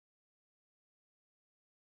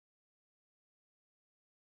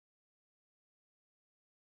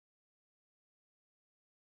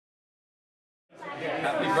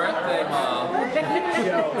Happy birthday, Mom.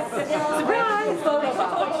 Surprise!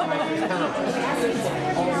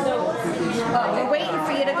 We're waiting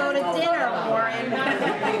for you to go to dinner, Warren.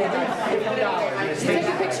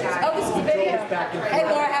 Taking pictures. Oh, this is a video. Hey,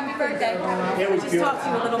 Laura, happy birthday. I just talked to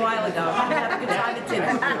you a little while ago. Have a good time at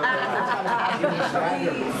dinner.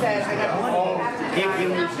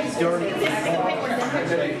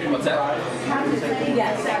 What's that?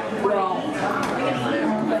 Yes, we're all.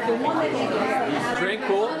 Drink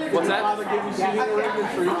cool? What's that?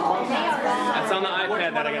 That's on the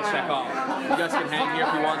iPad that I gotta check off. You guys can hang here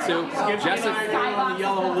if you want to. Jessica,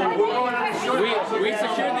 we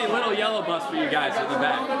secured the little yellow bus for you guys in the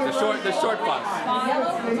back. The short bus.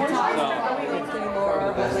 So.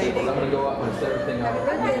 I'm gonna go up and set everything up.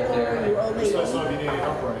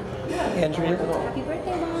 Andrea. Happy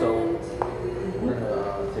birthday, Mom. So we're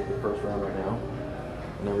gonna take the first round right now,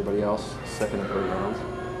 and everybody else second and third rounds.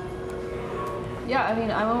 Yeah, I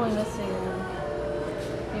mean, I'm only missing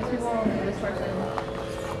these people and this person.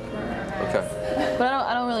 Okay. But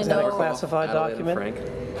I don't really Is that a know. classified Adelaide and document? Frank?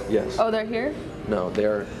 Yes. Oh, they're here? No,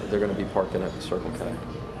 they're going to be parking at the Circle K.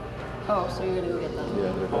 Oh, so you're gonna go get them.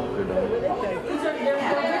 Yeah, they're done.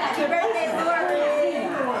 Happy birthday, Laura.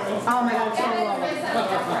 Oh my God, so long. That's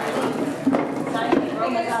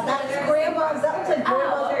Grandma's. That looks like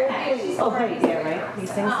Grandma's very pleased. Oh, great, yeah, right?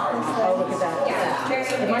 These things. Oh, look at that.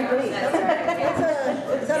 It might be. Is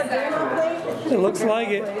that a grandma plate? It looks like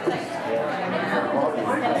it.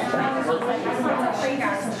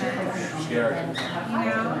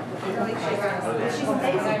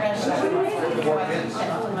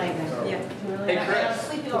 Hey, Chris.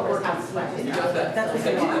 You got that? I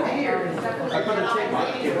put a tape on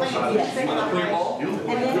it. Yes. On the clear ball? And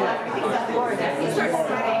then I think that's Laura. She starts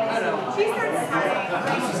sweating. She starts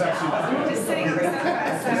sweating. Just sitting for some of us.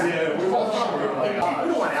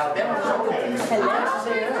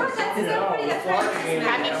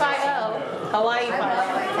 Happy 5-0. Hawaii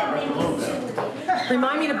 5.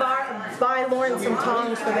 Remind me to buy Lauren some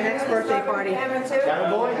tongs for the next birthday party. Where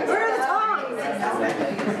are the tongs?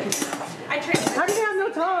 How do you have no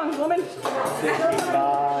tongs, woman?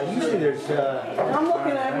 Usually there's. I'm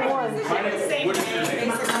looking at one. What is your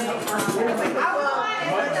name?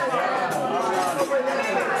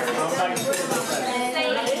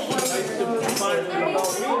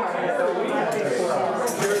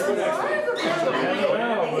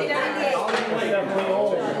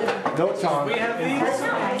 No tongue. We have these?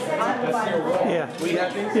 Yeah. We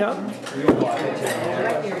have these? Yep.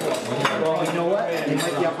 Well, you know what? They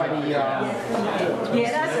might be up by the,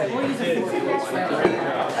 Yeah, that's it. We'll use it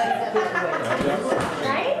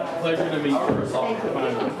Pleasure to meet you.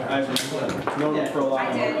 I've known them for a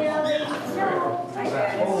while.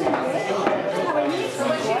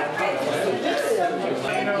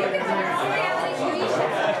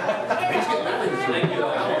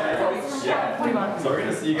 Sorry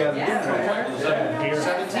to see you guys again.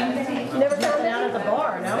 17? Never found out at the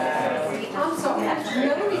bar, no? I'm sorry.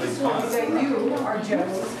 Nobody just wants to say you are Joe.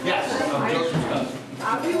 Yes, I'm Joseph's cousin.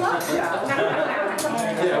 We love Joe.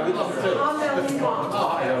 Yeah, we love her too. I'm Melanie Mom.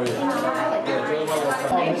 Oh, hell yeah.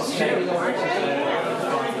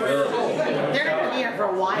 They're going to be here for a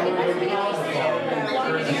while.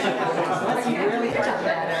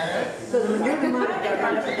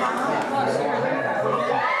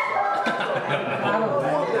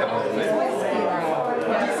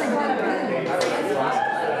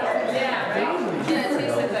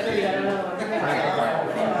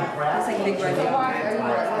 That's like big red.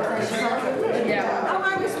 Yeah. Oh, I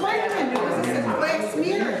was wondering, because it said glass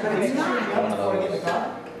mirror, but it's not.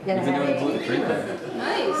 You've been doing gluten free thing.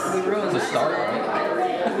 Nice. It's a start,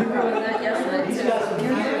 right? We ruined that yesterday too.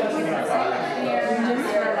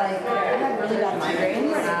 I had really bad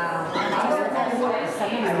migraines.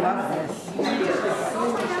 I love this.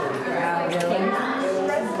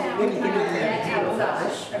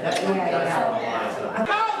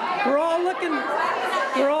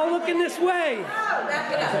 We're all looking this way.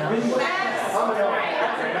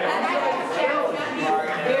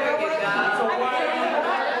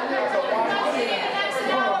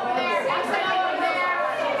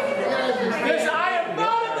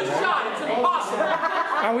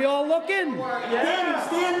 Are we all looking? Danny,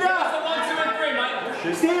 stand up! 1, 2, and 3,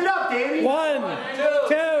 Mike. Stand up, Danny! 1,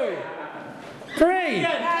 2, 3.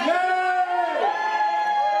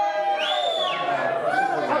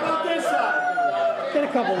 How about this side? Get a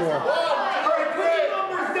couple more. All right, put your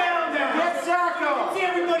numbers down now. Get Zarkhov. See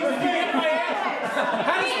everybody's face.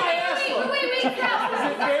 How does my ass look? Wait, stop. Is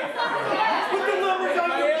it big? Put the numbers on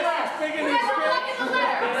your glass. Big in these Look at the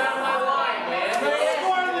letter. Get out of my line, man.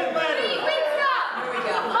 Scarlet letter. Wait, stop. Here we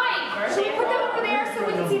go. Mike, should we put them over there?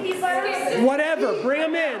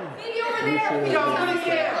 Yo, put it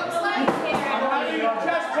down. I'm having your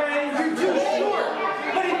chest pain. You're too short.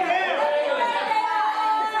 Put it down.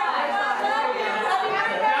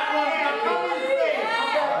 That one's not coming straight.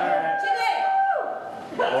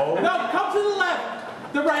 No, come to the left.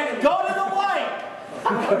 The right. Go to the white.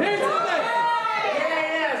 Here's the thing.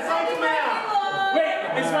 Yeah, psych him out. Wait,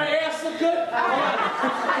 is my ass look good? Wait,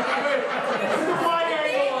 this is the wide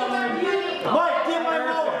angle. Mike, give my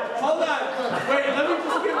mower. Hold on. Wait, let me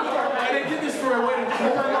just give it. I did this for a wedding.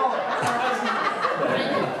 Give my mower.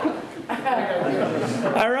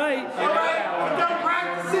 All right. All right, we're done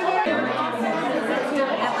practicing it.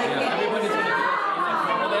 Everybody's gonna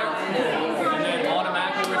go there, and then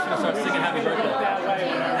automatically we're gonna start singing Happy Birthday.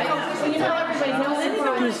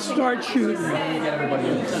 Just start shooting. So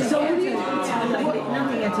what do you?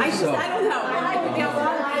 I don't know. I like to be able to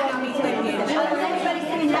have me spectators. Everybody's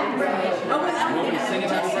saying happy birthday. Oh, I'm gonna Singing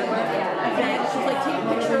Happy Birthday. okay. She's like, take a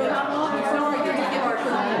picture of sorry, you're gonna give her a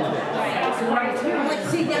I'm like,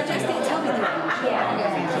 see, now just didn't tell me that. I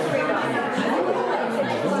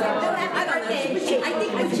don't know. I think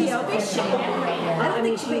she's fishing. I don't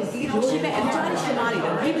think she, you know, she met Johnny Shamani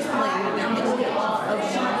though. He was playing with them.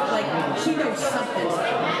 Like, she knows something.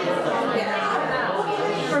 Yeah.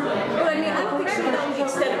 But I mean, I don't think she would know the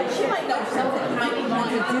extent of it. She might know something. She might want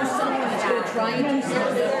to do something. She's going to try and do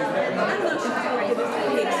something. I don't know if she's going to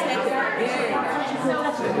the extent of it.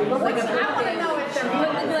 Like a I want to know if they're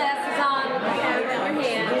putting the glasses on with your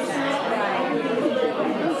hands.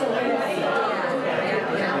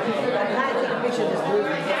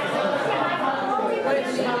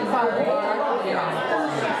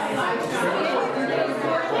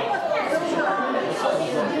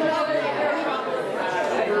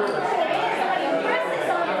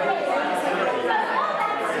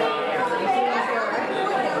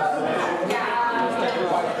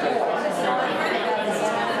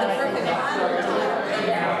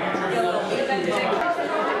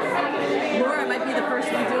 Laura might be the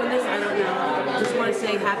first one doing this. I don't know. Just want to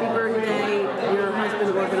say happy birthday. Your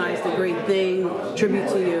husband organized a great thing. Tribute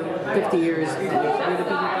to you. 50 years. You're going to be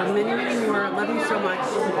many, many more. I love you so much.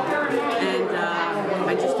 And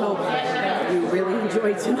I just hope you really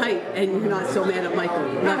enjoyed tonight and you're not so mad at Michael.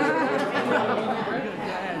 Love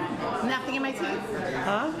you. Nothing in my teeth?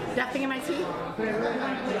 Huh? Nothing in my teeth?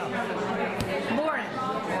 Lauren,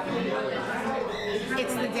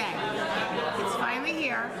 it's the day. It's finally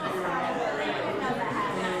here.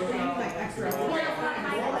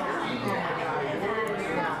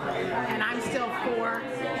 And I'm still 4.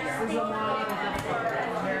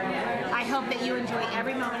 I hope that you enjoy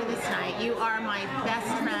every moment of this night. You are my best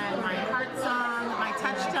friend, my heart song, my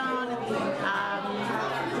touchstone.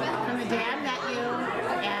 From the day I met you,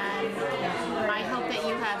 and I hope that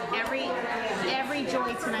you have every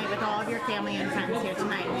joy tonight with all of your family and friends here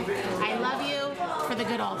tonight. I love you for the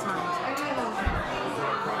good old times.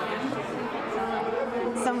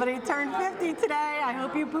 Somebody turned 50 today. I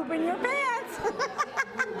hope you poop in your pants.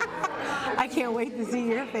 I can't wait to see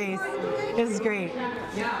your face. This is great.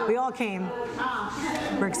 We all came.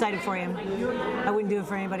 We're excited for you. I wouldn't do it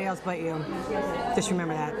for anybody else but you. Just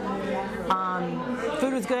remember that.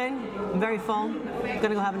 Food was good. I'm very full.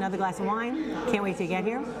 Gonna go have another glass of wine. Can't wait to get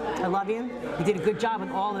here. I love you. You did a good job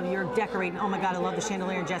with all of your decorating. Oh my God, I love the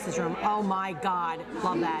chandelier in Jess's room. Oh my God,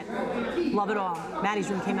 love that. Love it all. Maddie's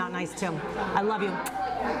room came out nice too. I love you.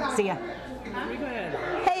 See ya.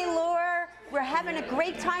 Hey, Laura, we're having a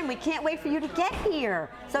great time. We can't wait for you to get here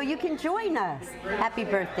so you can join us. Happy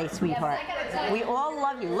birthday, sweetheart. We all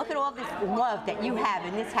love you. Look at all this love that you have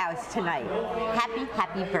in this house tonight. Happy,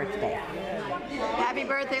 happy birthday. Happy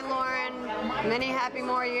birthday, Lauren. Many happy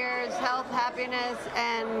more years, health, happiness,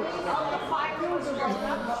 and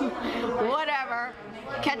whatever.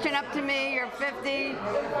 Catching up to me, you're 50.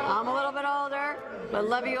 I'm a little bit older, but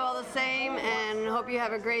love you all the same, and hope you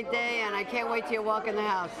have a great day, and I can't wait till you walk in the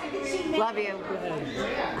house. Love you.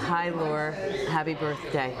 Hi, Laura. Happy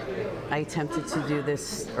birthday. I attempted to do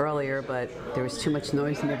this earlier, but there was too much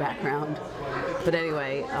noise in the background. But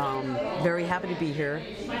anyway, very happy to be here.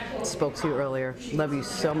 Spoke to you earlier. Love you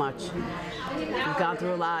so much. You've gone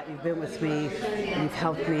through a lot. You've been with me. You've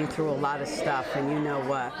helped me through a lot of stuff, and you know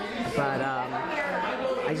what. But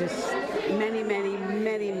I just, many, many,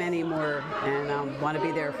 many, many more, and want to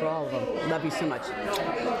be there for all of them. Love you so much.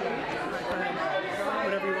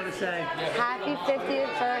 Whatever you want to say. Happy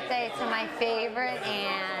 50th birthday to my favorite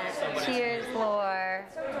aunt. Cheers, Laura.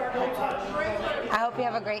 I hope you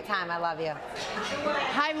have a great time. I love you.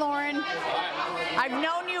 Hi, Lauren. I've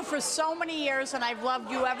known you for so many years, and I've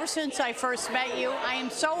loved you ever since I first met you. I am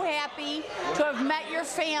so happy to have met your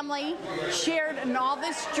family, shared in all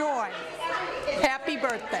this joy. Happy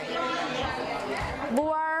birthday.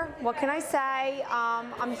 Laura, what can I say?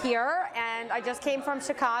 I'm here, and I just came from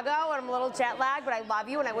Chicago, and I'm a little jet lagged, but I love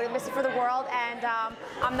you, and I wouldn't miss it for the world. And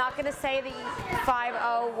I'm not going to say the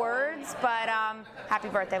 5-0 words, but happy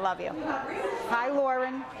birthday, love you. Hi,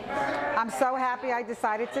 Lauren. I'm so happy I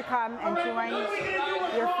decided to come and join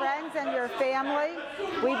your friends and your family.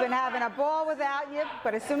 We've been having a ball without you,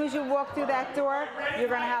 but as soon as you walk through that door, you're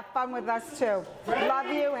going to have fun with us too. Love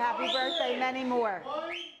you. Happy birthday. Many more.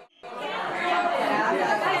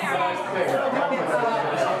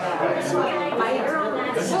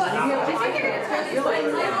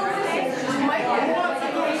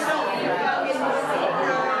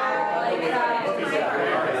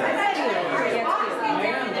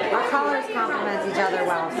 Our colors complement each other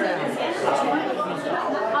well, too.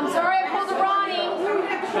 I'm sorry I pulled a Ronnie.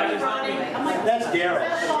 That's Daryl.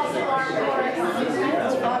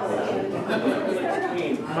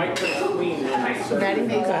 Ready?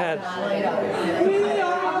 Go ahead.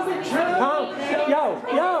 Tom, yo.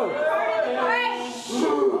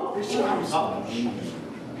 Shut up.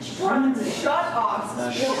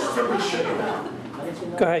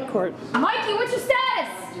 Go ahead, Court. Mikey, what's your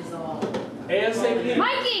status? ASAP.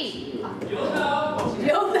 Mikey! You'll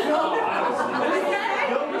know.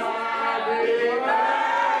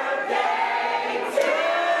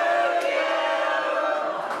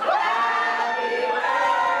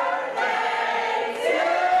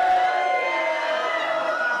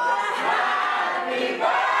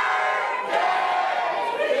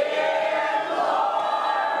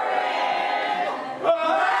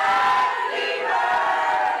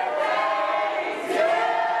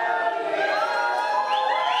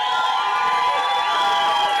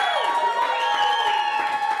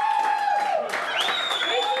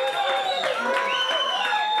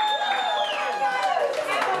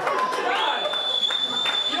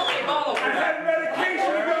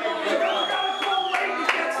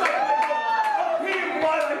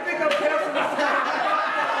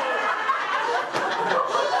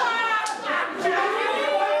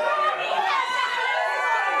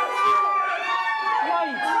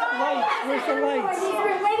 Where's the lights? The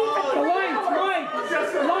lights, Mike!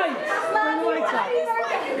 Just the lights! Turn the lights out.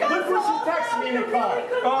 Look what she texted me in the car.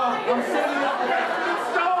 I'm sitting up there.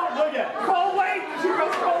 Stone! Look at it. Call late! She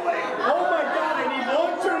goes, call late! Oh my God, I need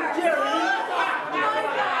long-term care.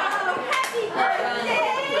 Happy birthday!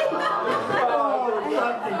 Oh,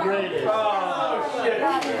 that's the greatest. Oh, shit.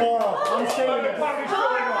 Oh, I'm saying it.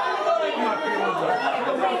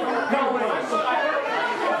 No way.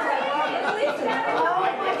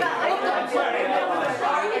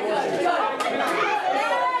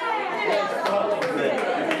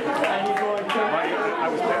 I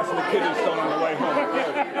was passing the kidney stone on the way home.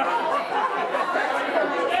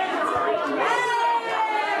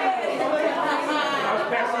 I was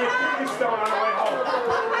passing the kidney stone on the way home.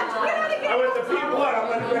 I went to pee blood. I'm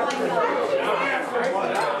going to grab it.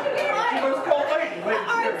 She was cold lady.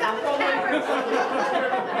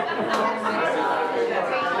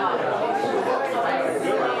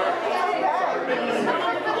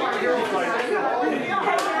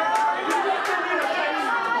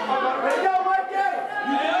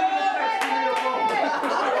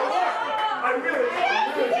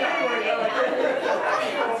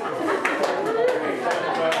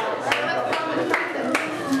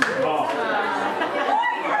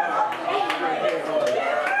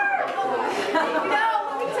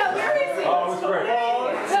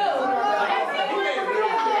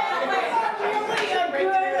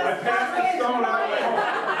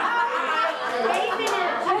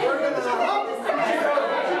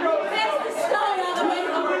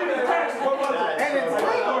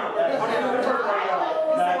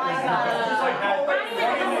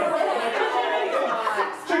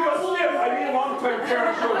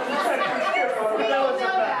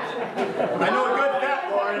 I know a good bet,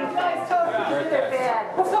 Lauren.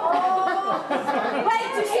 Wait,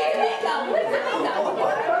 did you see the makeup? What's the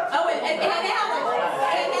makeup? Oh, and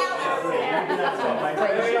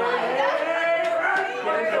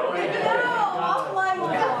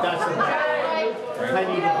That's a bet. I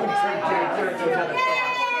need a good turn.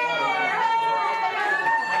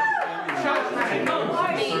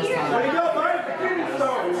 There you go, Mike. The kidney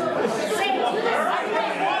stone.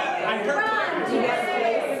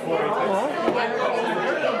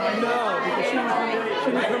 No, because she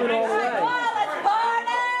was coming all the way. Let's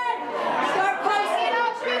party! Start posting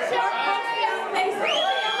up. Start posting up.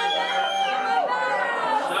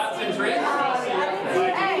 Shots and drinks.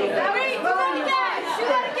 Hey, wait, do that again. Do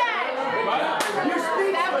that again. You're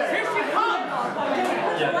speechless. Here she comes.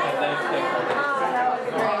 Yeah, thanks. Oh, that was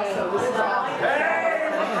great. Hey!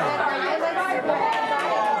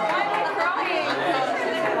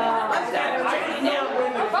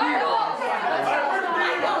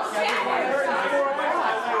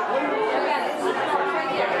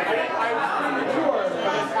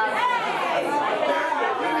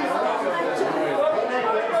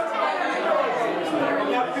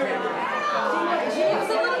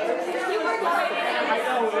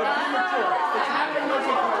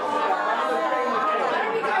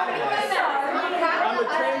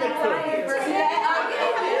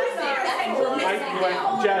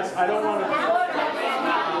 I don't want to.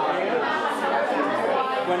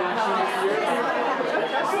 When I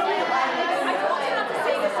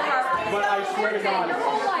but I swear to God. I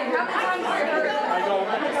go,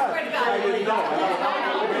 I didn't know.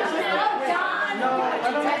 No, I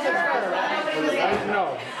don't think it's fair. I didn't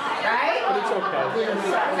know. Right? But it's okay.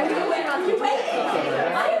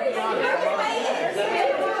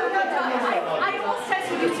 I almost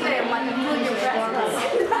texted you today. I'm like, I'm doing your breakfast.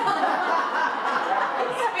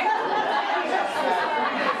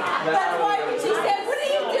 That's why when she said, what are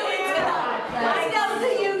you doing tonight? I know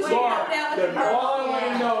that you should go down with the purple. All I want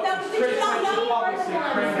to know is Chris went to policy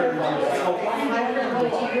cranberry lunch. No,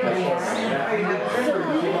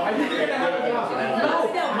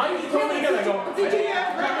 Mike told me that. I go, did you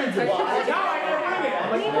have cranberry juice? No, I didn't bring it.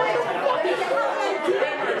 I'm like, what the fuck did you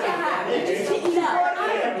have?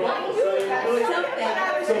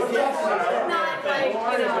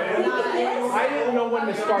 I didn't know when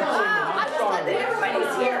to start singing. I'm sorry.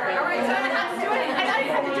 Everybody's here. All right, so I didn't have to do anything. I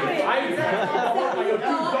didn't have to do anything. I go, dude,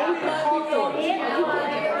 don't even talk to us.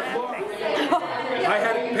 I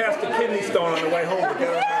had passed a kidney stone on the way home to get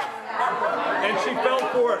her back. And she fell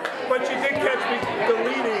for it. But she did catch me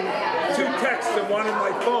deleting 2 texts and one in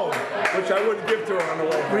my phone, which I wouldn't give to her on the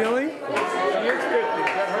way home. Really? She is 50.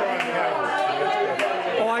 Get her on the house.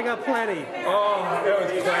 Oh, I got plenty. Oh, that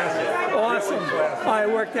was classic. Awesome. Oh, it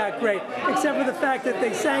worked out great. Except for the fact that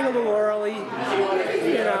they sang a little early,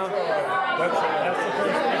 you know. That's the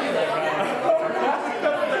first thing.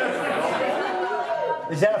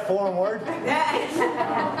 Is that a foreign word?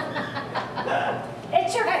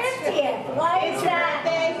 It's your 50th. Why is that?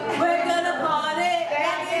 We're gonna party.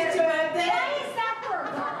 It's your birthday. Why is that for a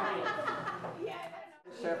party?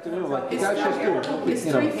 This afternoon, like you guys just do. It's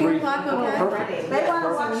 3 o'clock, okay? Perfect. They want to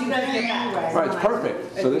watch you guys get back. Right, it's perfect.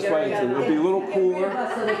 So this way it'll be a little cooler.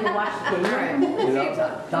 So they can watch the game. You know,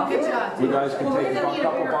 Good job. you guys can take a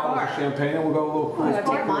couple bottles of champagne and we'll go a little cruise.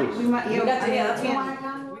 You got to, yeah, that's one.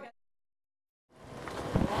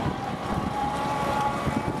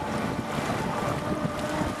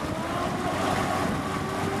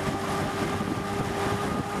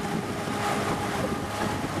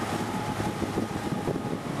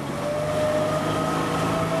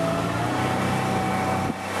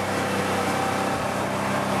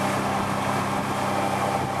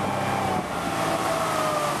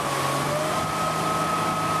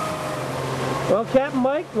 Well, Captain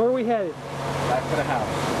Mike, where are we headed? Back to the house.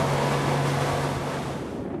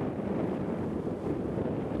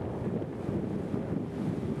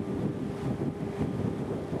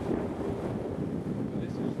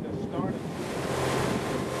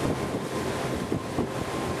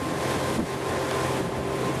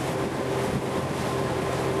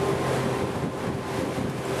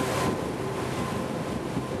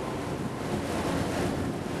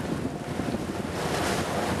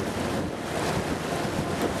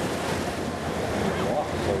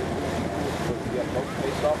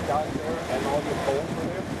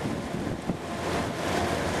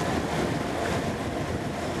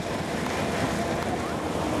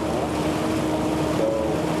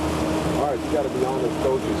 You got to be on this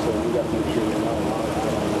coach, so you got to make sure you know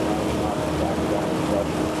how to back down the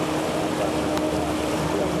pressure.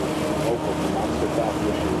 Hopefully, not sit back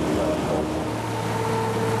this year. You got to focus.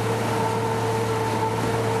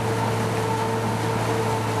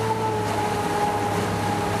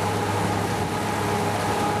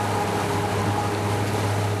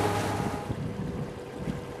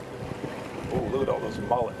 Oh, look at all those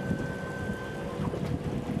mullet.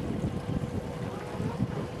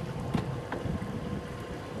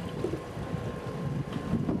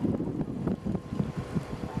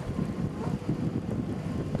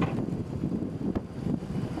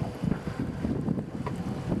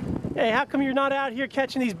 Hey, how come you're not out here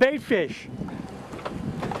catching these bait fish?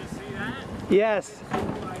 Did you see that? Yes.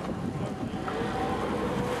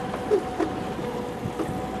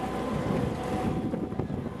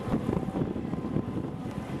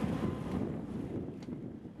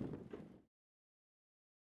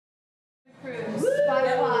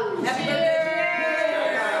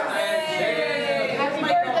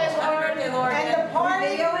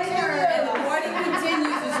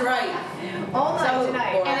 All night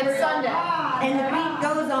tonight, and it's Sunday. And the beat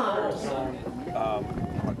goes on.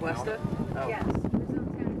 Lester? Oh. Yes.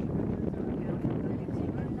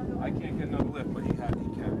 I can't get another lift, but he can.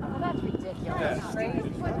 Oh, that's ridiculous. Yes. Crazy.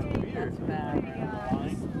 Weird.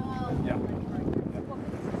 Yeah.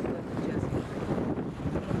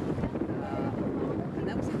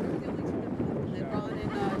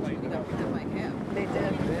 They did.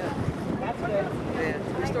 Yeah. That's good.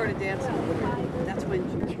 Yeah. We started dancing. That's when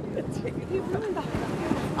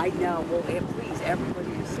I So please,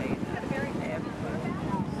 everybody is saying that.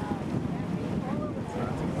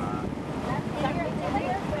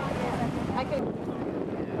 I could.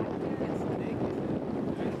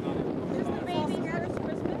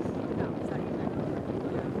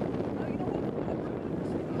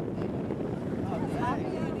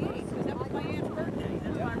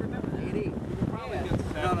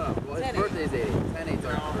 No. Well, his birthday's 80. 10/8's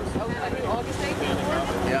our anniversary. Oh, August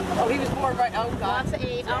 18th? Yeah. Oh, he was born right. Oh, God. That's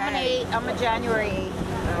 8. I'm an 8. I'm a January 8.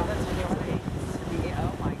 Oh, that's January 8th.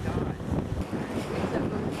 Oh, my God. It's a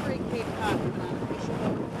great Cape Cod.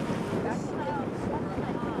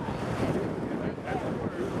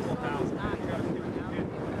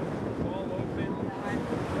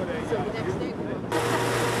 So the next day, they go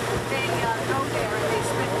there and they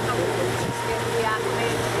spend a couple of weeks just getting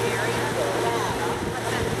reacclimated to the area. Let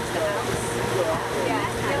them use the house. Yeah,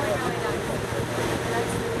 it's really, really nice.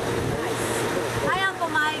 That's nice. Hi, Uncle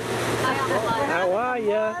Mike. Hi, Uncle Mike. How are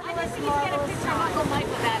ya? I just need to get a picture of Uncle Mike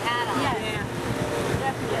with that hat on. Yes. Yeah.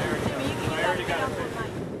 Definitely. Jimmy, you got to get Uncle Mike.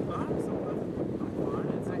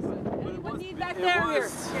 Back there here.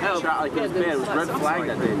 Hell, like it was bad. It was red flag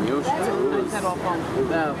that day in the ocean. It was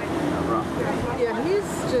rough. Yeah, he's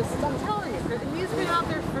just, I'm telling you, he's been out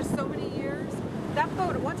there for so many years. That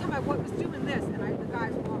photo, one time I was doing this and the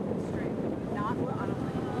guys walking straight. Not, I'm like,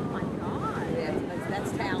 oh my God. Yeah,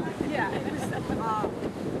 that's talent. Yeah.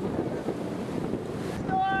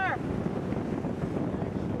 Store!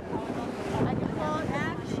 I can call it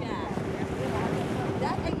action.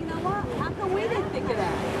 That, you know what? How come we didn't think of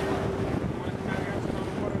that?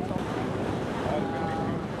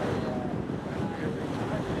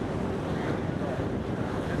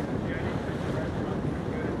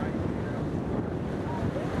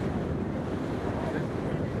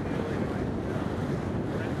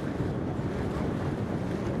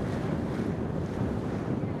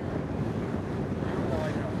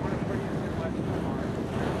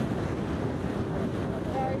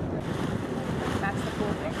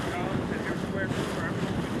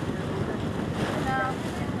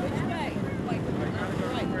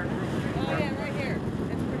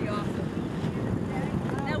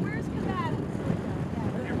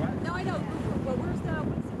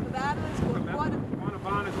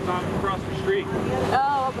 Across the street.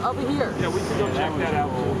 Oh, over here. Yeah, we can go check that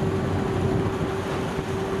out too.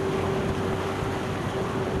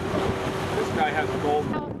 This guy has a gold.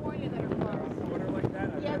 California that are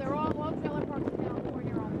closed. Yeah, they're all trailer parks in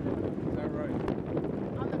California are all closed. Is that right?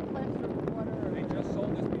 On the cliffs or the water. They just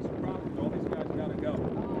sold this piece of property. All these guys gotta go.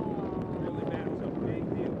 Really bad. It's a big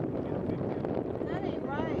deal. That ain't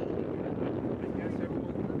right.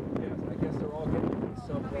 I guess they're all getting a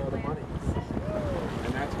piece of the money.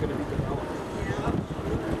 And that's going to be developed.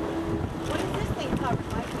 What is this thing covered,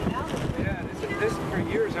 Mike? You know? Yeah, this for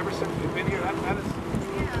years, ever since we've been here, that is,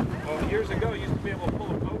 well, years ago, you used to be able to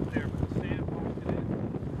pull a boat there, but the sand washed it in.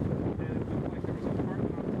 And it looked like there was a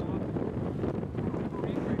apartment on top.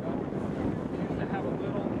 Marine rig up. We used to have a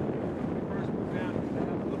little, when we first moved down, we used to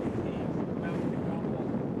have a little team about to come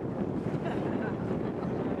home.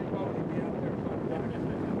 Every boat would be out there coming back.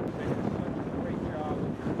 They did such a great job.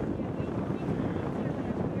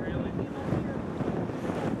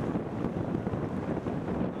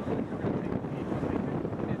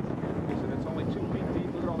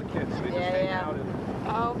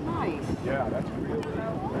 Oh, nice. Yeah, that's really,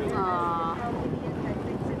 really Aww.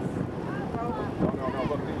 No,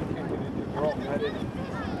 look, you can't get in. They're all netted.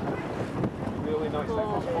 Really nice. That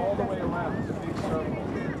goes all the way around. It's a big circle.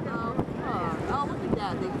 Oh, look at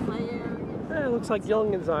that. They play area. Yeah, it looks like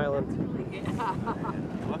Gilligan's Island.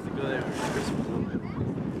 I'll have to go there when Christmas open.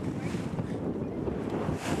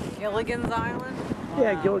 Gilligan's Island?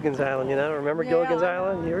 Yeah, Gilligan's Island, you know. Remember Gilligan's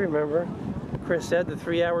Island? You remember. Chris said the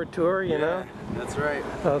 3-hour tour, you know. That's right.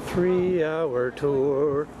 A 3-hour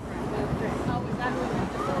tour.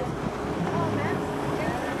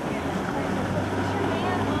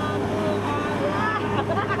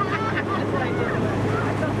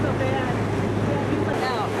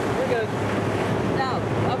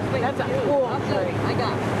 That's a cool tree. I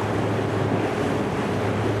got it.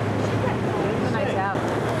 It's a nice house.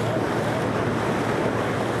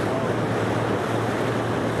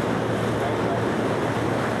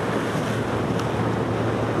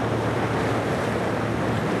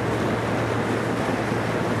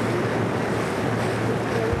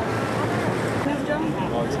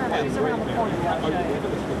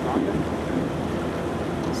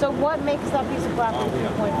 So what makes that piece of property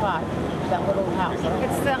 3.5? That little house?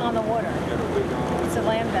 It's still on the water. It's the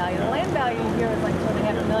land value. The land value here is like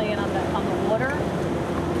 $2.5 million on the water.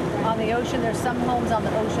 on the ocean. There's some homes on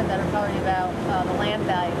the ocean that are probably about the land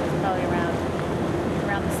value is probably around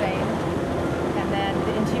the same, and then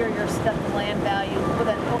the interior stuff, the land value.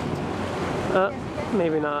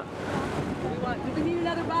 Maybe not. Do we need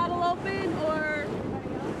another bottle open or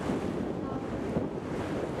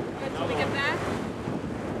until we get back?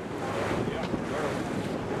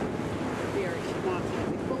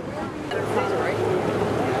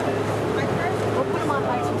 We'll put them on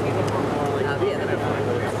ice and take it home.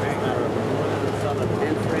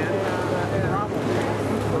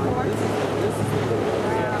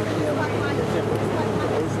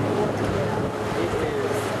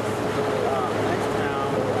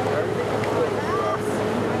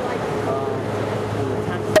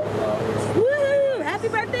 Woo! Happy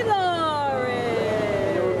birthday, Lauren!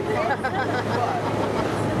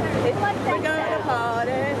 We're going to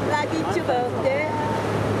party like it's your birthday.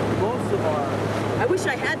 I wish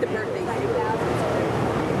I had the birthday.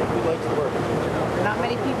 Not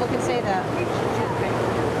many people can say that.